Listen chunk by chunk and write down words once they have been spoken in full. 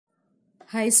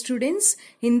Hi students,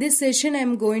 in this session I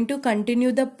am going to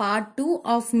continue the part 2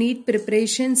 of NEET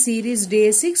preparation series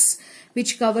day 6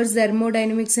 which covers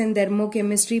thermodynamics and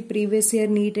thermochemistry previous year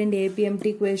NEET and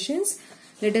AIPMT questions.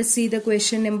 Let us see the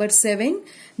question number 7.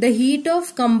 The heat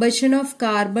of combustion of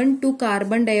carbon to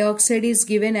carbon dioxide is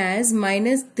given as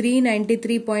minus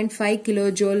 393.5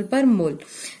 kilojoule per mole.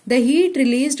 The heat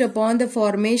released upon the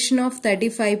formation of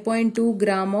 35.2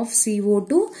 gram of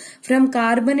CO2 from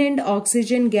carbon and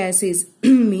oxygen gases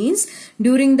means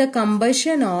during the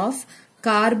combustion of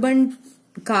carbon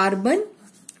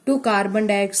to carbon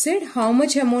dioxide, how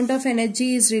much amount of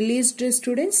energy is released,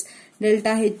 students?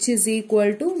 Delta H is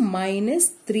equal to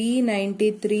minus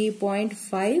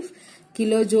 393.5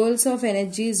 kilojoules of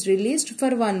energy is released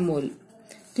for 1 mole.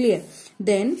 Clear?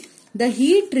 Then the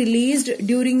heat released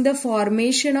during the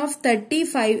formation of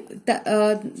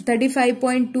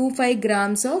 35.25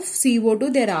 grams of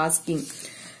CO2 they are asking.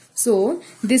 So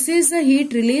this is the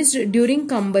heat released during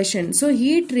combustion. So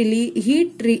heat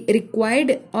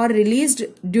required or released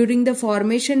during the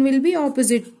formation will be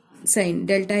opposite sign.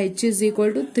 Delta H is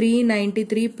equal to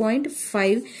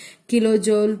 393.5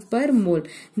 kilojoule per mole.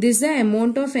 This is the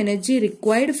amount of energy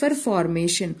required for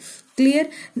formation. Clear?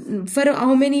 For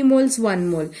how many moles? 1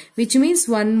 mole, which means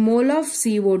 1 mole of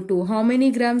CO2. How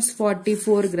many grams?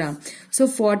 44 gram. So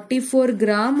 44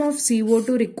 gram of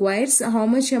CO2 requires how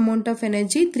much amount of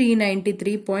energy?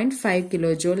 393.5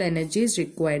 kilojoule energy is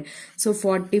required. So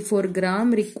 44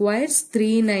 gram requires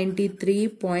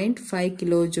 393.5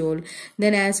 kilojoule.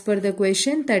 Then as per the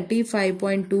question,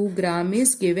 35.2 gram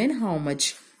is given how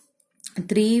much?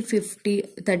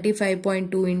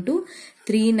 35.2 into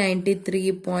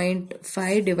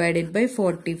 393.5 divided by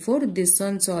 44. This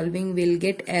on solving will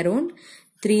get around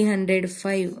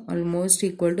 305, almost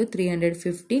equal to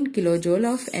 315 kilojoule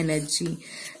of energy.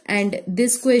 And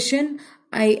this question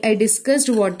I discussed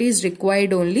what is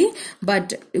required only,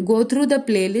 but go through the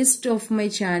playlist of my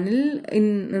channel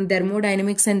in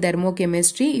thermodynamics and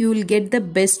thermochemistry. You will get the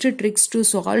best tricks to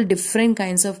solve different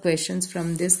kinds of questions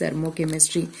from this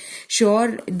thermochemistry.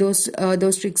 Sure, those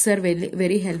tricks are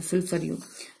very helpful for you.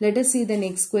 Let us see the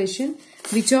next question.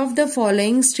 Which of the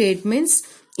following statements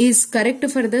is correct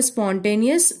for the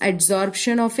spontaneous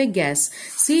adsorption of a gas?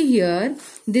 See here,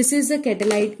 this is a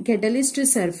catalyst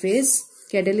surface.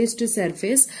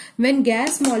 When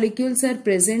gas molecules are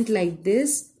present like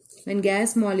this, there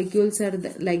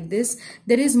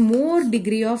is more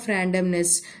degree of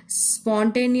randomness.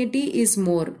 Spontaneity is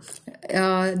more.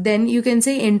 Then you can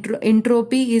say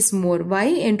entropy is more. Why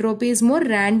entropy is more?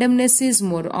 Randomness is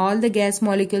more. All the gas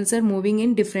molecules are moving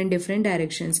in different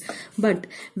directions. But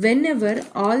whenever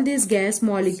all these gas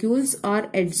molecules are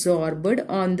adsorbed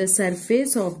on the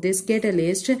surface of this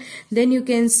catalyst, then you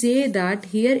can say that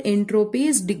here entropy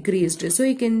is decreased. So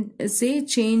you can say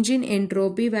change in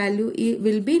entropy value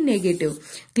will be negative.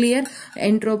 Clear?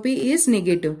 Entropy is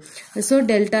negative. So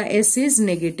delta S is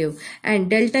negative. And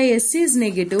delta S is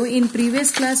negative. In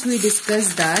previous class we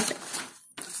discussed that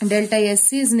delta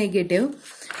S is negative.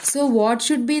 So what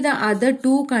should be the other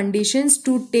two conditions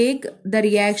to take the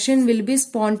reaction will be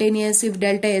spontaneous? If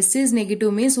delta S is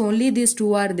negative means only these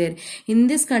two are there. In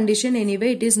this condition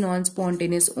anyway it is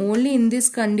non-spontaneous. Only in this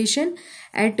condition,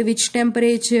 at which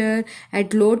temperature?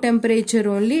 At low temperature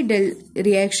only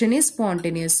reaction is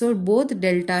spontaneous. So both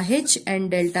delta H and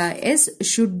delta S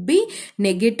should be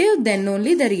negative, then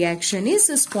only the reaction is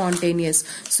spontaneous.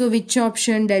 So which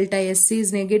option? Delta S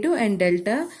is negative and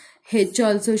delta H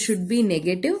also should be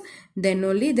negative, then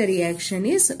only the reaction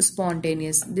is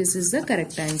spontaneous. This is the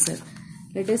correct answer.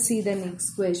 Let us see the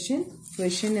next question.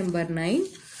 Question number 9.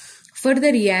 For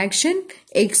the reaction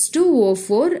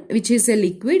X2O4, which is a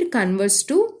liquid, converts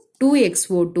to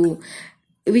 2XO2,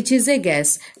 which is a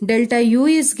gas. Delta U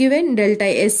is given, delta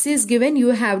S is given. You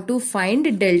have to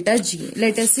find delta G.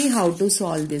 Let us see how to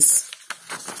solve this.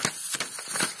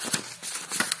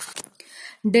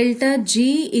 Delta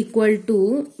G equal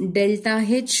to delta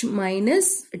H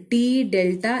minus T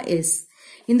delta S.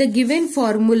 In the given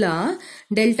formula,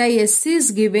 delta S is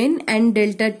given and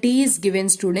delta T is given,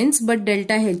 students, but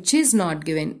delta H is not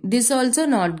given. This also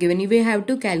not given. You have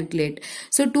to calculate.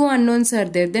 So two unknowns are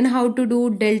there. Then how to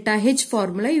do delta H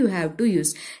formula? You have to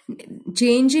use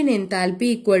change in enthalpy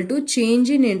equal to change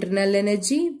in internal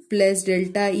energy plus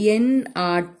delta N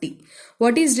RT.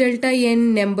 What is delta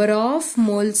N? Number of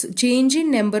moles, change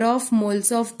in number of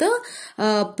moles of the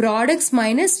products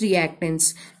minus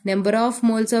reactants. Number of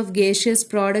moles of gaseous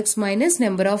products minus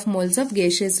number of moles of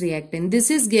gaseous reactant. This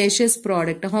is gaseous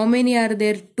product. How many are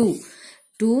there? 2.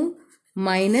 2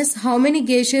 minus how many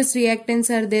gaseous reactants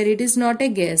are there? It is not a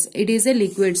gas. It is a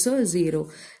liquid. So 0.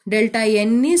 Delta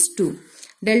N is 2.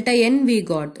 Delta N we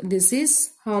got. This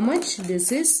is how much?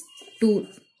 This is 2.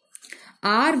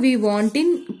 R we want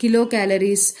in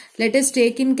kilocalories. Let us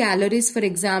take in calories. For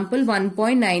example,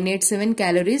 1.987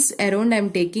 calories. Around I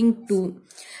am taking 2.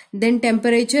 Then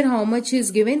temperature how much is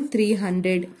given?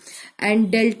 300.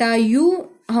 And delta U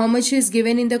how much is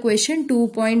given in the question?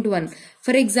 2.1.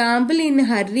 For example, in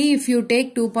hurry, if you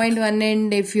take 2.1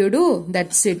 and if you do,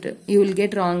 that's it. You will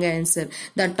get wrong answer.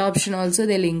 That option also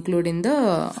they'll include in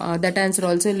the, that answer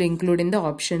also will include in the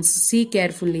options. See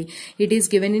carefully. It is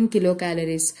given in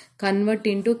kilocalories. Convert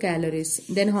into calories.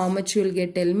 Then how much you will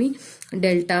get? Tell me.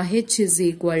 Delta H is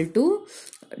equal to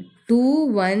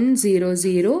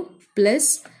 2100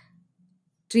 plus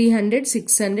 300,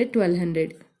 600,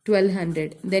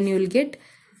 1200. Then you will get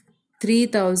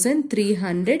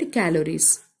 3300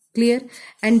 calories. Clear?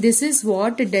 And this is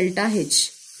what delta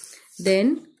H.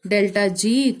 Then delta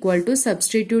G equal to,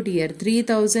 substitute here,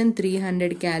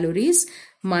 3300 calories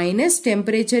minus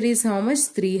temperature is how much?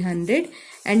 300.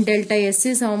 And delta S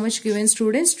is how much given,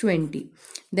 students? 20.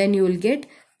 Then you will get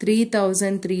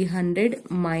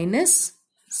 3300 minus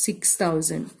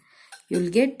 6000. You will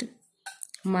get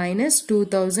minus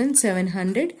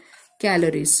 2700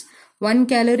 calories. 1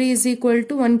 calorie is equal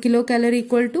to 1 kilocalorie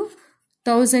equal to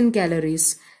 1000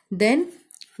 calories. Then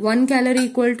 1 calorie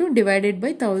equal to divided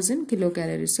by 1000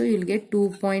 kilocalories. So you will get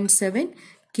 2.7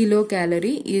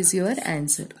 kilocalorie is your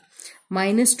answer.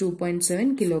 Minus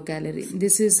 2.7 kilocalorie.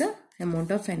 This is the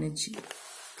amount of energy.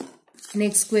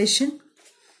 Next question.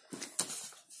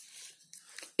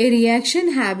 A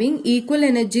reaction having equal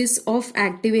energies of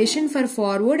activation for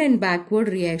forward and backward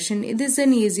reaction. This is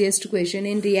an easiest question.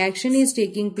 In reaction is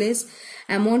taking place,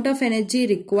 amount of energy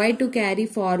required to carry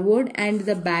forward and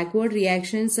the backward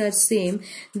reactions are same,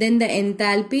 then the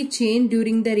enthalpy change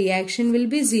during the reaction will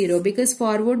be 0, because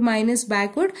forward minus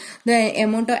backward, the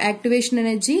amount of activation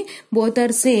energy both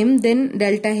are same, then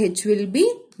delta H will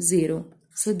be 0.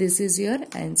 So this is your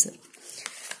answer.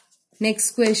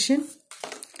 Next question.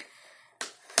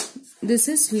 This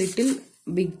is little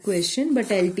big question,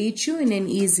 but I'll teach you in an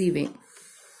easy way.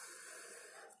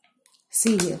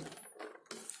 See here.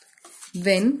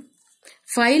 When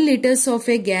 5 liters of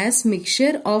a gas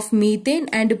mixture of methane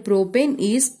and propane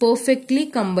is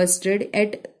perfectly combusted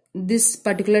at this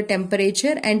particular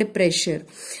temperature and pressure,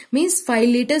 means 5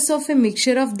 liters of a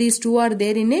mixture of these two are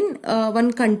there in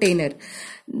one container.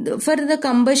 For the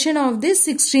combustion of this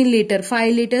 16 liter,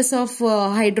 5 liters of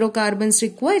hydrocarbons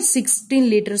require 16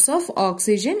 liters of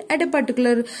oxygen at a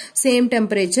particular same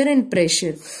temperature and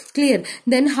pressure. Clear?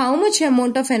 Then how much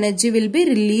amount of energy will be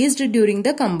released during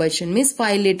the combustion? Means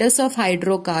 5 liters of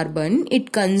hydrocarbon,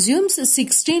 it consumes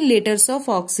 16 liters of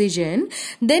oxygen.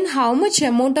 Then how much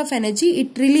amount of energy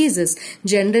it releases?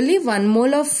 Generally 1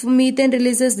 mole of methane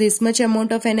releases this much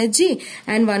amount of energy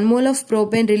and 1 mole of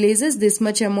propane releases this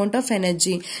much amount of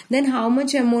energy. Then how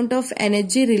much amount of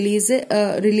energy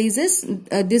releases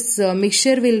this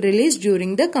mixture will release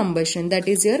during the combustion? That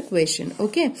is your question.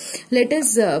 Okay. Let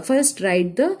us first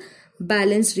write the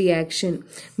balance reaction.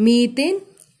 Methane,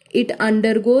 it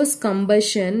undergoes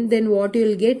combustion. Then what you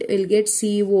will get? You will get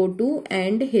CO2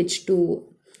 and H2O.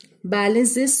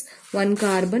 Balance this 1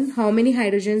 carbon. How many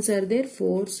hydrogens are there?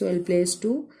 4. So I will place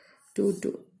 2, 2,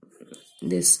 2.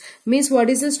 This means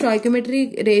what is the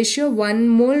stoichiometric ratio? 1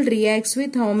 mole reacts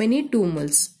with how many? 2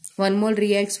 moles. 1 mole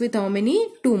reacts with how many?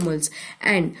 2 moles.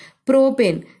 And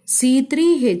propane,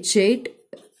 C3H8,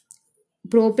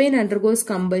 propane undergoes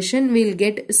combustion, we'll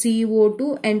get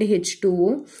CO2 and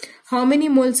H2O. How many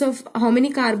moles of, how many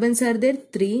carbons are there?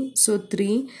 3. So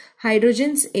 3.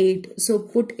 Hydrogens 8. So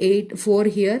put 8, 4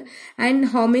 here. And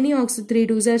how many oxygen? 3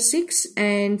 2s are 6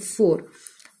 and 4.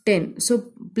 10. So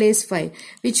place 5,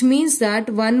 which means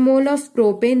that 1 mole of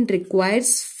propane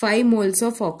requires 5 moles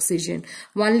of oxygen.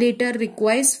 1 liter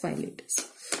requires 5 liters.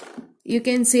 You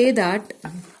can say that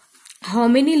how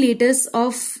many liters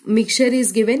of mixture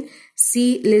is given?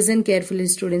 See, listen carefully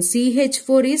students.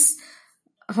 CH4 is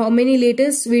how many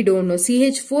liters? We don't know.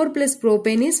 CH4 plus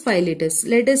propane is 5 liters.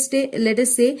 Let us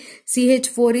say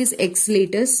CH4 is X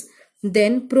liters.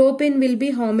 Then propane will be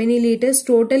how many liters?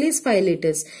 Total is 5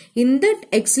 liters. In that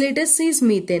X liters is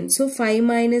methane. So 5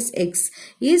 minus X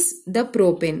is the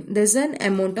propane. There's an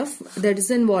amount of, that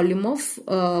is an volume of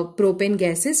propane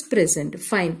gas is present.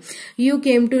 Fine. You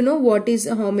came to know what is,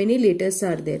 how many liters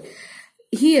are there.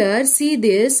 Here see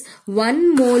this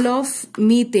 1 mole of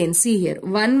methane. See here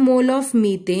 1 mole of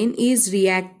methane is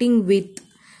reacting with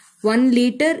 1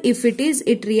 liter. If it is,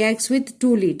 it reacts with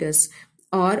 2 liters.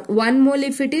 or 1 mole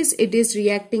if it is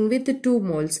reacting with 2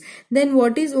 moles. Then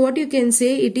what you can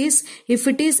say, it is, if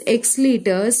it is x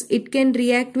liters, it can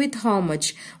react with how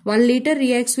much? 1 liter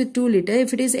reacts with 2 liter.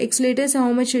 If it is x liters,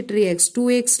 how much it reacts?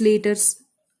 2x liters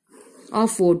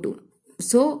of O2.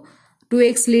 So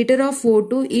 2x liter of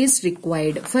O2 is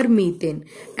required for methane.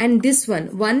 And this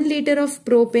one, 1 liter of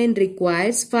propane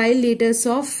requires 5 liters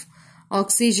of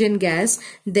oxygen gas.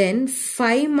 Then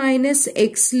 5 minus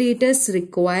x liters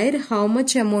require how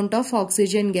much amount of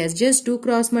oxygen gas? Just do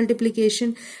cross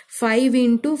multiplication. 5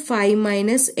 into 5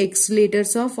 minus x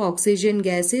liters of oxygen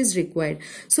gas is required.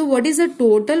 So what is the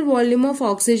total volume of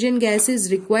oxygen gas is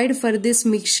required for this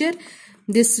mixture?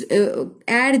 This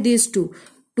add these two,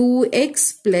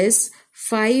 2x plus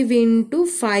 5 into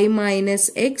 5 minus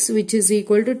x, which is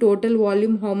equal to total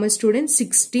volume, how much, students?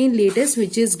 16 liters,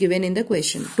 which is given in the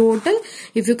question. Total,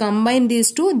 if you combine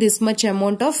these two, this much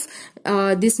amount of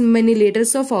this many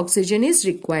liters of oxygen is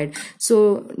required.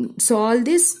 So solve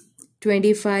this.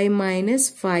 25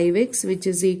 minus 5x, which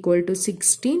is equal to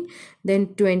 16. Then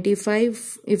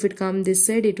 25, if it come this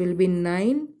side, it will be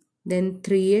 9. Then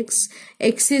 3x.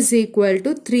 X is equal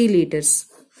to 3 liters.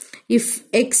 If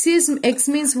x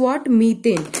means what?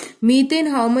 Methane. Methane,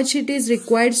 how much it is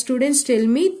required, students? Tell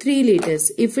me. 3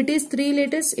 liters. If it is 3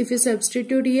 liters, if you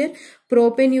substitute here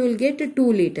propane, you will get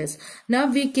 2 liters. Now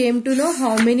we came to know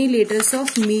how many liters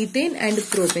of methane and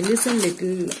propane. This is a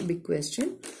little big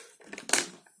question.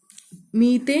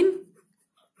 Methane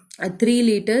 3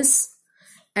 liters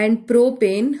and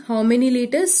propane how many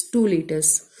liters? 2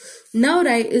 liters. Now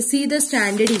see the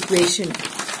standard equation.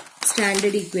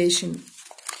 Standard equation.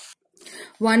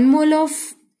 1 mole of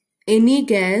any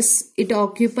gas, it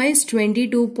occupies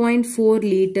 22.4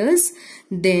 liters.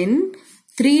 Then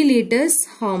 3 liters,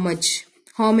 how much?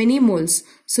 How many moles?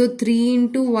 So 3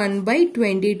 into 1 by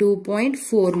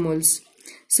 22.4 moles.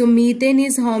 So methane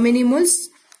is how many moles?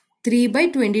 3 by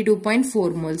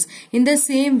 22.4 moles. In the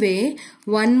same way,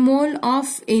 1 mole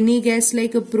of any gas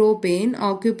like a propane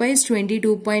occupies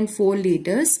 22.4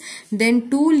 liters.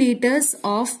 Then 2 liters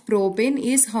of propane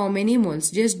is how many moles?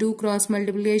 Just do cross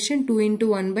multiplication. 2 into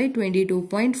 1 by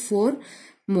 22.4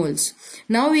 moles.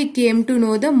 Now we came to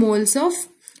know the moles of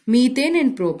methane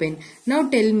and propane. Now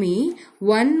tell me,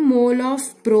 1 mole of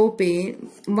propane,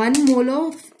 1 mole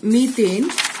of methane,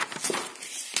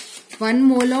 1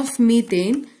 mole of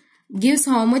methane gives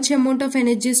how much amount of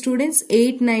energy, students?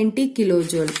 890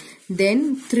 kilojoule.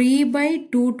 Then 3 by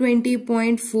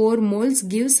 220.4 moles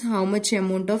gives how much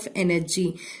amount of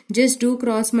energy? Just do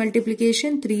cross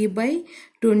multiplication. 3 by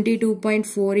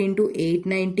 22.4 into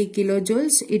 890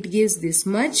 kilojoules. It gives this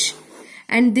much.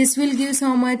 And this will give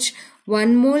how much?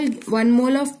 1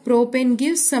 mole of propane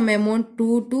gives some amount,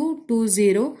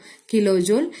 2220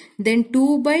 kilojoule. Then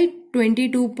 2 by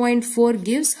 22.4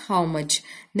 gives how much?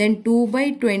 Then 2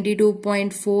 by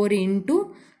 22.4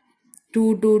 into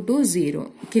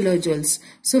 2220 kilojoules.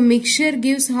 So mixture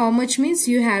gives how much, means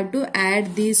you have to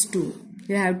add these two.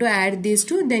 You have to add these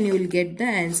two, then you will get the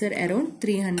answer around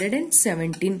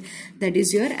 317. That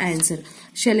is your answer.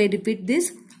 Shall I repeat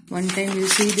this? One time you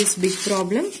see this big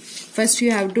problem. First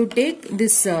you have to take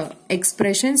this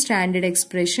expression, standard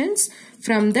expressions.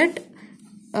 From that,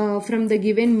 from the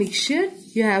given mixture,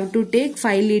 you have to take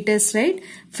 5 liters, right?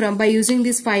 By using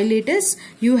this 5 liters,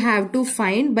 you have to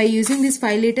find, by using this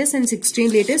 5 liters and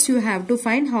 16 liters, you have to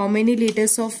find how many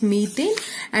liters of methane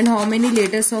and how many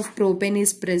liters of propane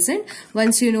is present.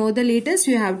 Once you know the liters,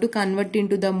 you have to convert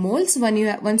into the moles.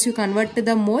 Once you convert to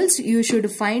the moles, you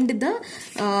should find the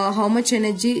how much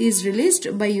energy is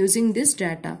released by using this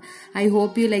data. I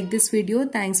hope you like this video.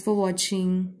 Thanks for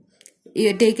watching.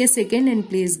 Take a second and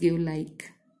please give like.